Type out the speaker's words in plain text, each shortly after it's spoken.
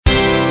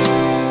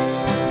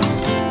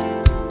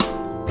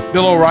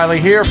Bill O'Reilly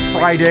here,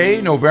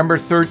 Friday, November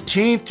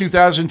 13th,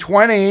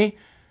 2020.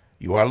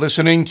 You are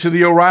listening to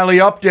the O'Reilly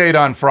Update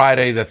on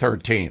Friday the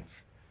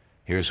 13th.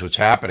 Here's what's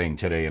happening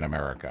today in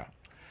America.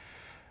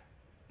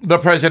 The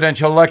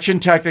presidential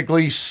election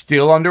technically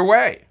still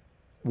underway.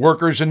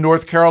 Workers in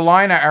North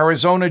Carolina,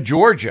 Arizona,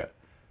 Georgia,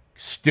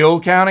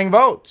 still counting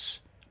votes,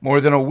 more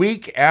than a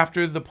week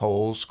after the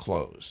polls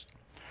closed.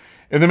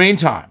 In the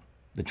meantime,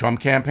 the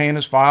Trump campaign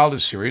has filed a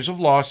series of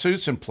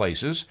lawsuits in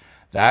places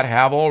that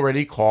have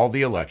already called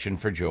the election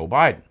for Joe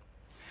Biden.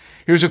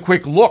 Here's a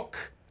quick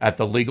look at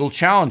the legal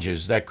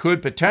challenges that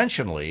could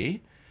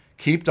potentially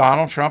keep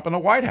Donald Trump in the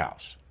White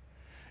House.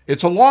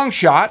 It's a long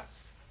shot,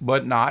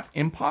 but not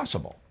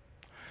impossible.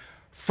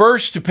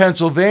 First to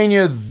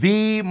Pennsylvania,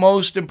 the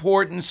most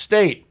important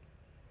state.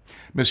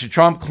 Mr.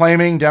 Trump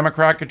claiming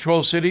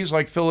Democrat-controlled cities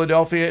like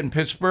Philadelphia and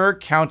Pittsburgh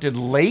counted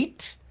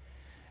late,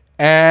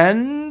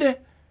 and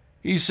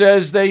he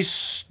says they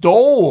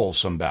stole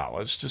some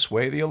ballots to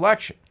sway the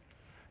election.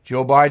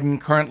 Joe Biden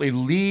currently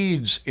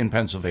leads in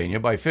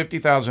Pennsylvania by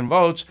 50,000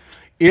 votes.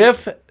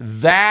 If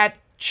that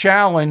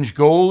challenge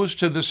goes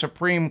to the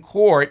Supreme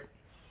Court,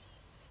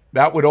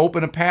 that would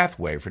open a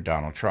pathway for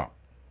Donald Trump.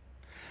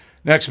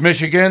 Next,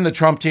 Michigan. The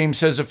Trump team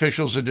says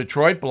officials in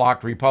Detroit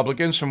blocked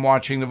Republicans from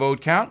watching the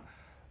vote count,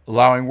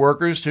 allowing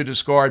workers to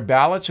discard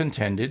ballots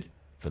intended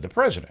for the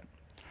president.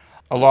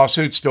 A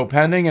lawsuit still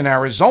pending in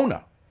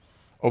Arizona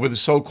over the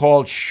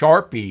so-called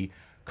Sharpie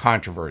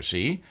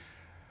controversy.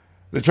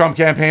 The Trump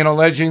campaign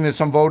alleging that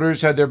some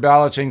voters had their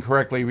ballots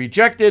incorrectly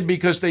rejected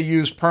because they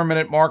used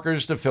permanent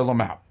markers to fill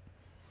them out.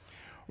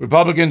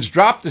 Republicans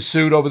dropped the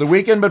suit over the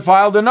weekend but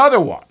filed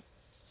another one.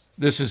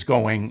 This is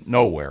going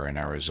nowhere in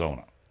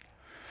Arizona.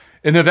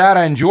 In Nevada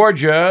and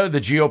Georgia, the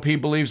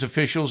GOP believes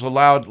officials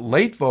allowed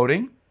late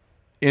voting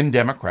in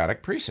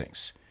Democratic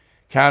precincts,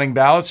 counting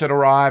ballots that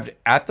arrived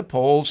at the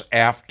polls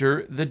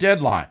after the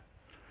deadline.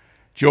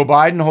 Joe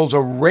Biden holds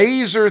a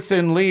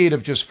razor-thin lead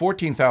of just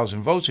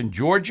 14,000 votes in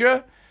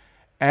Georgia,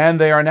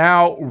 and they are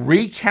now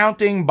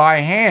recounting by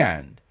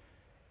hand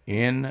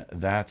in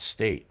that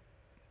state.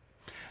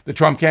 The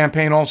Trump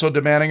campaign also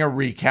demanding a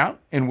recount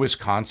in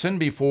Wisconsin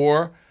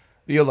before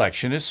the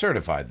election is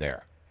certified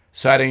there,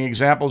 citing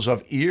examples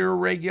of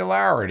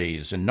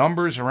irregularities in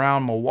numbers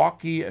around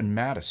Milwaukee and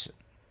Madison.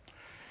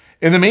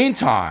 In the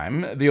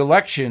meantime, the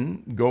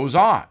election goes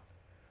on.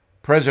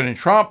 President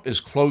Trump is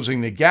closing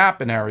the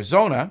gap in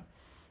Arizona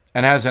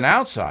and has an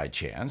outside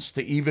chance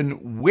to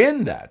even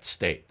win that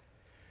state.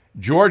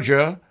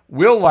 Georgia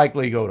will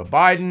likely go to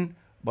Biden,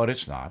 but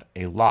it's not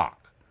a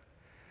lock.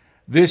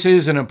 This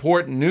is an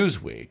important news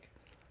week,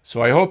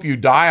 so I hope you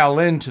dial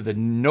into the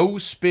No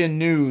Spin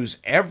News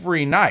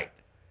every night.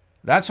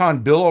 That's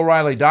on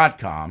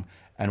BillO'Reilly.com,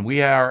 and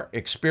we are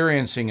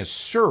experiencing a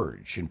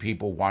surge in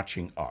people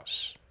watching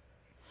us.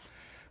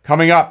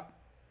 Coming up,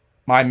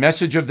 my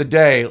message of the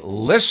day,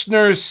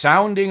 listeners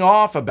sounding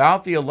off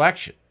about the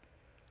election.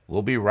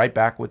 We'll be right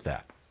back with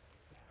that.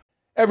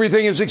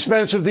 Everything is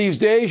expensive these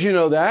days, you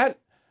know that.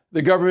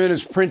 The government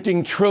is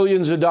printing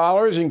trillions of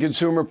dollars and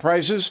consumer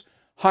prices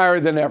higher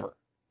than ever.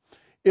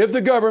 If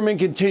the government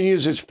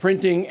continues its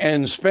printing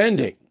and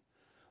spending,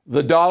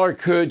 the dollar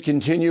could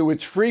continue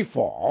its free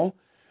fall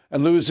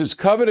and lose its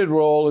coveted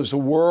role as the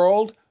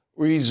world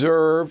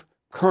reserve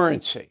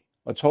currency.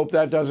 Let's hope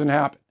that doesn't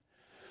happen.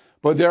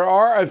 But there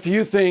are a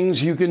few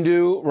things you can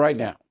do right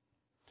now.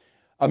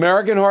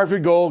 American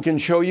Hartford Gold can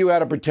show you how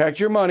to protect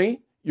your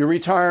money, your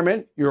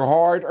retirement, your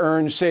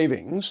hard-earned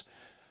savings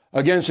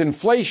against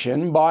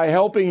inflation by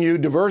helping you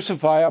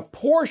diversify a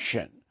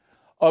portion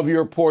of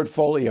your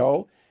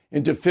portfolio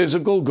into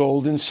physical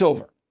gold and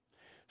silver.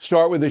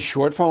 Start with a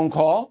short phone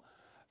call,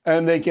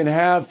 and they can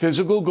have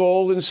physical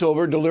gold and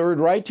silver delivered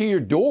right to your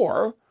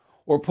door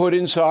or put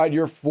inside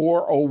your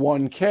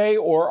 401k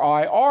or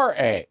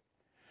IRA.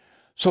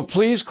 So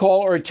please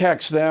call or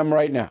text them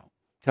right now.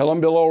 Tell them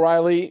Bill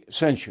O'Reilly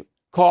sent you.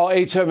 Call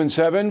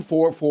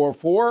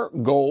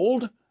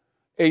 877-444-GOLD,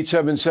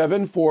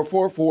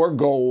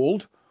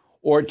 877-444-GOLD,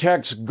 or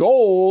text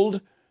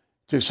GOLD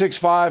to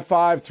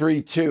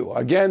 65532.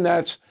 Again,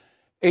 that's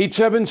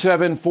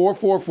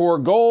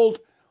 877-444-GOLD,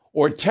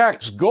 or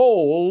text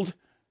GOLD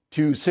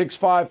to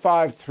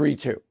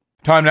 65532.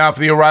 Time now for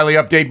the O'Reilly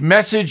Update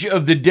message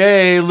of the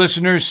day.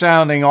 Listeners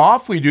sounding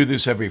off. We do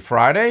this every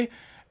Friday.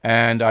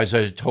 And as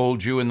I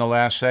told you in the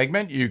last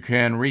segment, you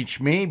can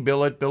reach me,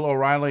 Bill at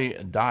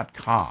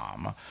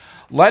BillO'Reilly.com.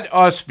 Let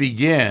us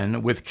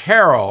begin with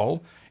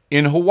Carol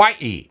in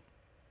Hawaii.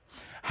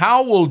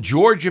 How will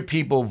Georgia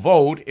people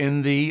vote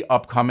in the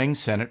upcoming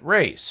Senate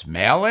race?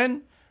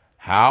 Mail-in?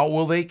 How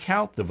will they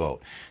count the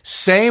vote?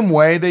 Same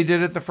way they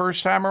did it the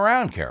first time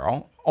around,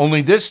 Carol.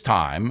 Only this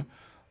time,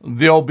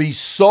 there'll be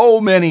so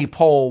many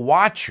poll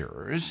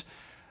watchers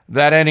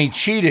that any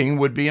cheating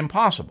would be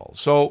impossible.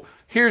 So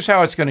here's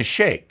how it's going to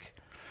shake.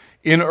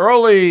 In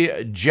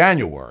early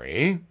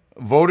January,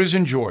 voters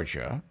in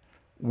Georgia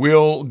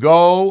will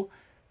go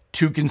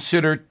to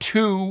consider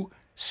 2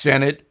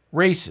 Senate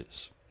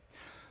races.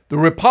 The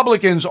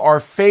Republicans are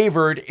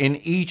favored in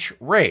each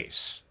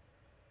race.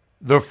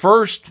 The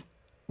first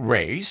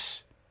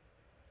race,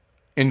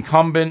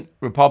 incumbent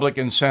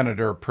Republican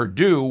Senator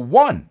Perdue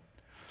won,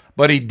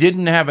 but he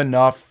didn't have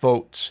enough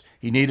votes.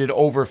 He needed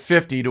over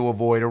 50 to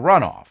avoid a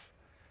runoff,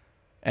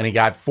 and he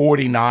got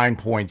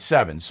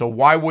 49.7. So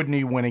why wouldn't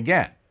he win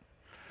again?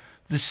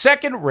 The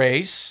second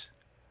race,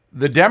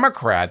 the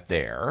Democrat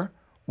there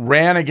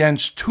ran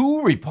against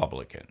two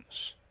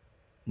Republicans,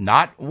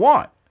 not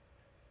one,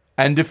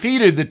 and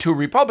defeated the two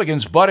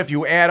Republicans. But if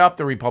you add up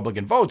the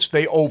Republican votes,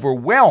 they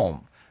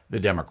overwhelm the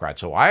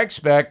Democrats. So I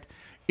expect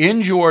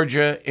in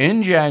Georgia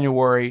in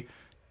January,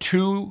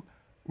 two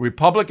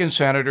Republican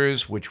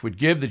senators, which would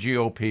give the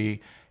GOP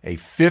a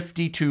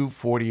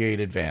 52-48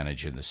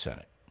 advantage in the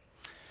Senate.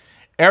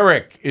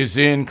 Eric is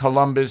in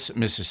Columbus,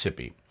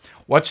 Mississippi.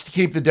 What's to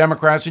keep the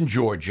Democrats in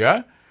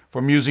Georgia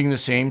from using the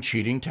same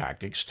cheating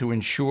tactics to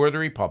ensure the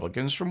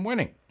Republicans from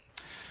winning?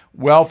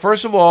 Well,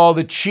 first of all,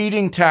 the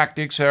cheating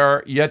tactics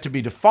are yet to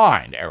be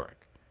defined, Eric.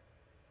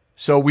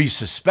 So we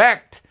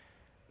suspect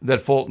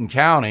that Fulton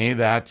County,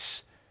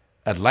 that's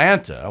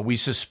Atlanta, we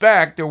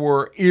suspect there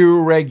were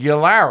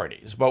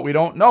irregularities, but we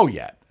don't know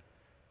yet.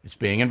 It's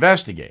being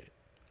investigated.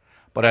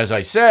 But as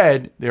I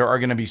said, there are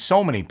going to be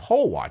so many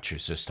poll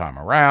watchers this time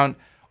around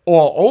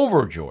all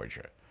over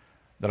Georgia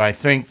that I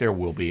think there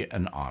will be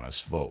an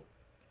honest vote.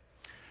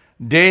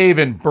 Dave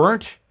in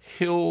Burnt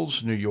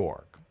Hills, New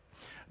York.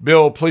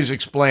 Bill, please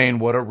explain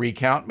what a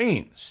recount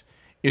means.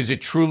 Is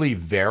it truly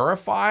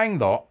verifying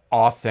the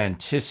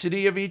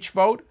authenticity of each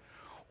vote,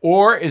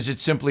 or is it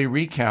simply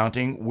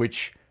recounting,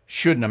 which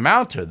shouldn't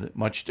amount to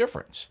much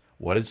difference?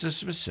 What is the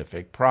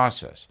specific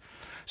process?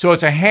 So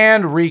it's a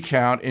hand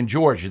recount in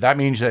Georgia. That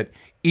means that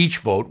each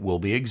vote will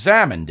be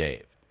examined,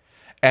 Dave.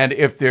 And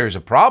if there's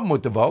a problem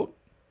with the vote,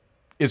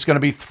 it's going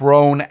to be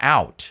thrown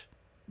out,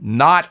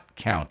 not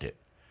counted.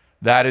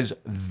 That is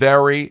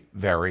very,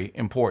 very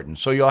important.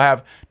 So you'll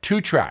have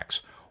two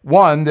tracks.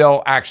 One,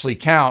 they'll actually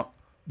count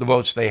the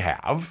votes they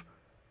have,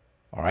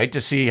 all right, to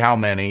see how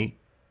many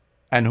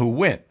and who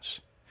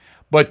wins.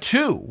 But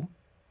two,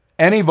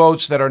 any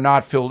votes that are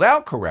not filled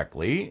out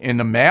correctly in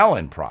the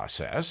mail-in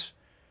process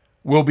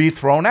will be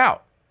thrown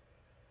out.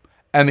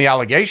 And the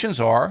allegations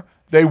are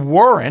they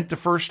weren't the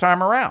first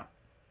time around.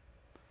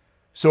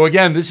 So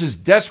again, this is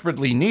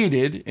desperately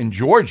needed in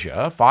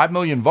Georgia. 5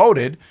 million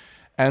voted,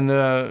 and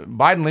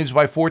Biden leads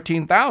by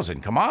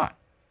 14,000. Come on.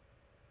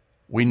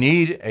 We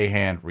need a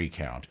hand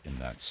recount in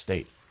that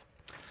state.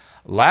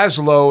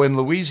 Laszlo in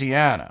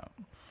Louisiana.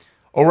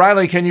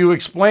 O'Reilly, can you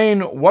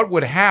explain what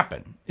would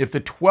happen if the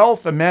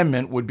 12th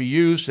Amendment would be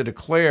used to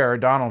declare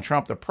Donald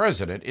Trump the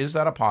president? Is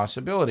that a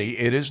possibility?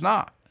 It is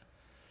not.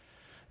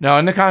 Now,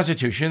 in the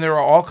Constitution, there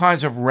are all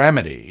kinds of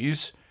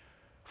remedies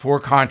for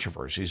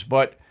controversies,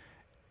 but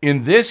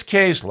in this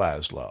case,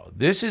 Laszlo,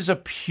 this is a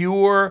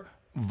pure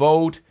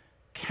vote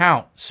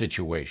count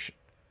situation.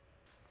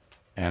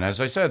 And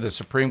as I said, the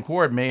Supreme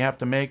Court may have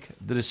to make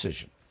the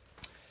decision.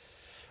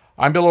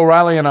 I'm Bill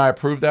O'Reilly, and I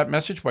approve that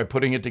message by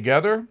putting it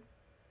together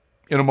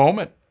in a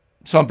moment.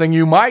 Something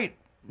you might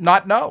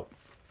not know.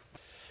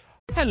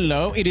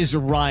 Hello, it is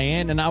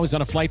Ryan, and I was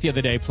on a flight the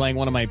other day playing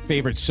one of my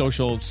favorite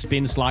social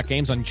spin slot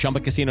games on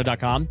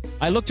ChumbaCasino.com.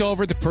 I looked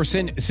over at the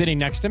person sitting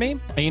next to me,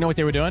 and you know what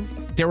they were doing?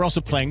 They were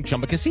also playing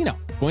Chumba Casino.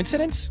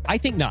 Coincidence? I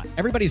think not.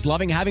 Everybody's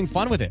loving having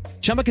fun with it.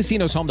 Chumba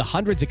Casino is home to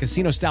hundreds of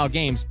casino-style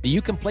games that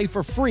you can play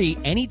for free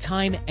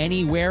anytime,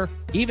 anywhere,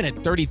 even at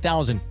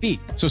 30,000 feet.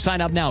 So sign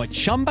up now at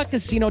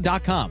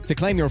ChumbaCasino.com to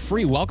claim your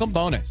free welcome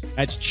bonus.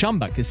 That's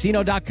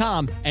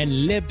ChumbaCasino.com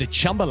and live the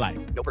Chumba life.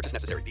 No purchase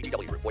necessary.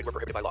 VGW. Void where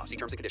prohibited by law. See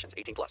terms and conditions.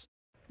 18+.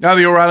 Now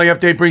the O'Reilly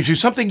Update brings you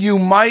something you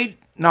might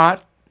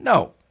not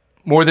know.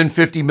 More than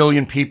 50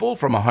 million people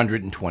from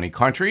 120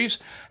 countries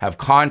have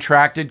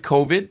contracted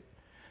COVID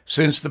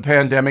since the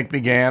pandemic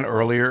began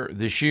earlier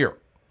this year.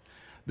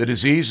 The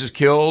disease has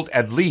killed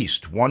at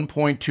least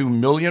 1.2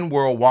 million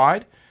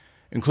worldwide,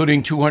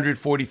 including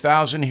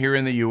 240,000 here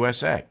in the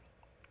USA.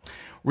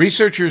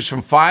 Researchers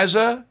from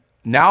Pfizer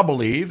now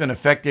believe an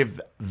effective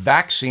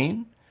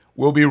vaccine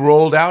will be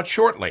rolled out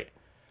shortly.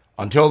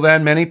 Until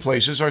then, many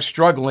places are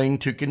struggling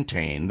to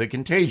contain the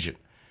contagion.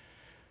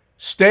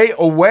 Stay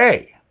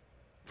away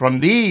from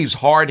these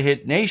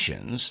hard-hit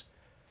nations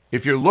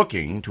if you're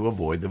looking to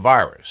avoid the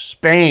virus.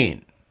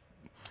 Spain.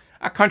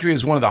 Our country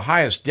has one of the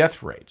highest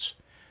death rates.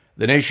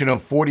 The nation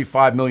of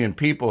 45 million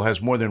people has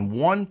more than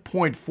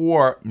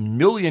 1.4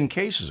 million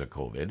cases of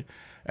COVID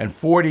and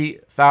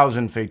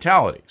 40,000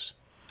 fatalities.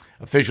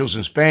 Officials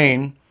in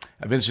Spain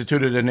have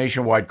instituted a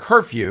nationwide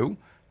curfew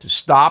to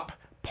stop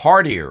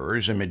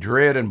partiers in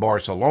Madrid and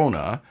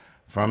Barcelona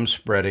from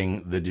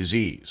spreading the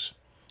disease.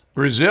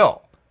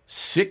 Brazil,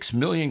 6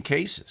 million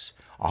cases,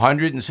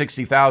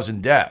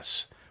 160,000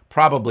 deaths,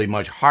 probably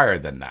much higher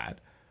than that,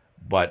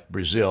 but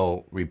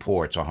Brazil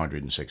reports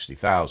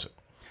 160,000.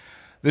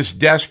 This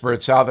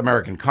desperate South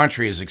American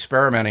country is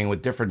experimenting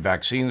with different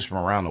vaccines from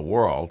around the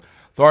world.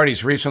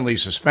 Authorities recently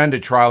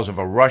suspended trials of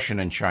a Russian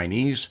and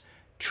Chinese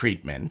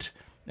treatment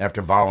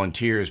after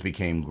volunteers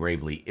became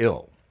gravely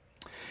ill.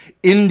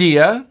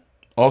 India,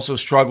 also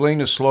struggling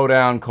to slow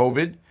down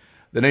COVID.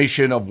 the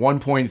nation of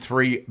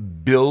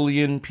 1.3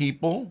 billion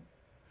people,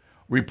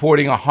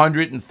 reporting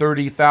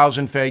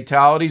 130,000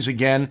 fatalities.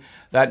 Again,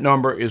 that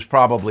number is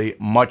probably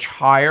much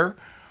higher.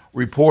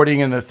 Reporting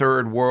in the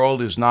third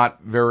world is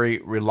not very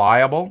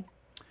reliable,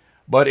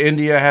 but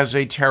India has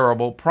a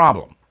terrible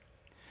problem.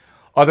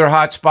 Other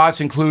hotspots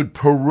include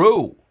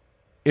Peru,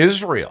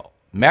 Israel,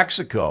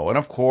 Mexico, and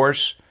of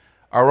course,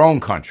 our own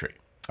country.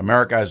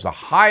 America has the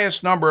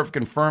highest number of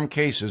confirmed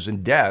cases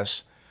and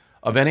deaths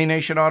of any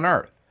nation on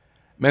earth.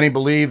 Many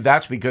believe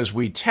that's because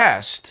we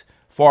test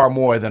far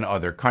more than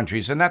other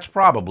countries, and that's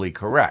probably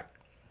correct.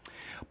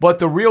 But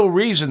the real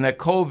reason that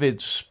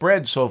COVID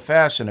spread so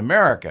fast in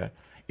America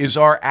is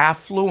our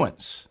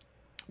affluence.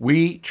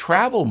 We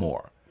travel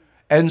more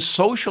and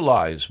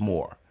socialize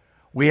more.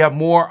 We have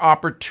more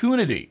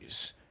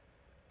opportunities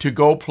to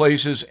go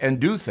places and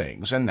do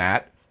things, and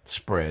that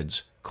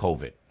spreads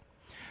COVID.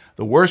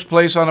 The worst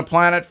place on the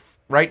planet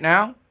right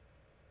now?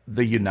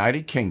 The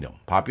United Kingdom.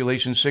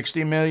 Population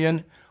 60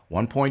 million,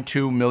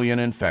 1.2 million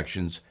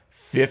infections,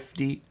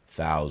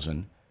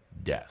 50,000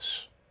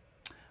 deaths.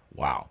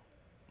 Wow.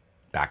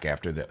 Back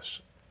after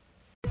this.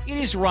 It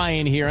is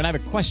Ryan here, and I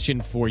have a question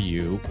for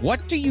you.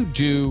 What do you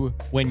do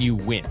when you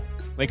win?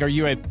 Like, are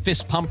you a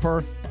fist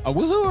pumper, a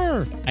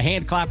woohooer, a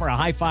hand clapper, a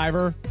high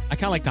fiver? I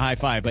kind of like the high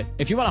five, but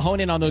if you want to hone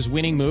in on those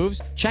winning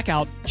moves, check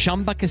out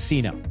Chumba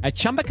Casino. At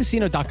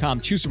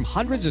ChumbaCasino.com, choose from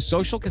hundreds of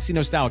social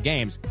casino-style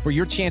games for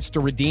your chance to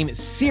redeem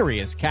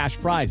serious cash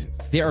prizes.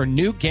 There are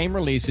new game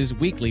releases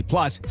weekly,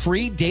 plus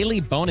free daily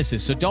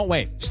bonuses. So don't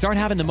wait. Start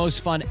having the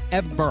most fun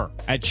ever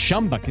at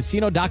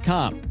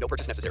ChumbaCasino.com. No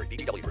purchase necessary.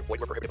 VGW Group.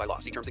 Void where prohibited by law.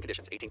 See terms and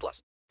conditions.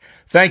 18+.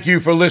 Thank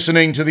you for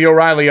listening to the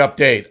O'Reilly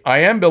Update. I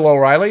am Bill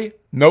O'Reilly.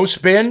 No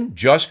spin,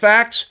 just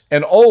facts,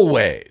 and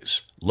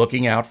always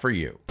looking out for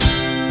you.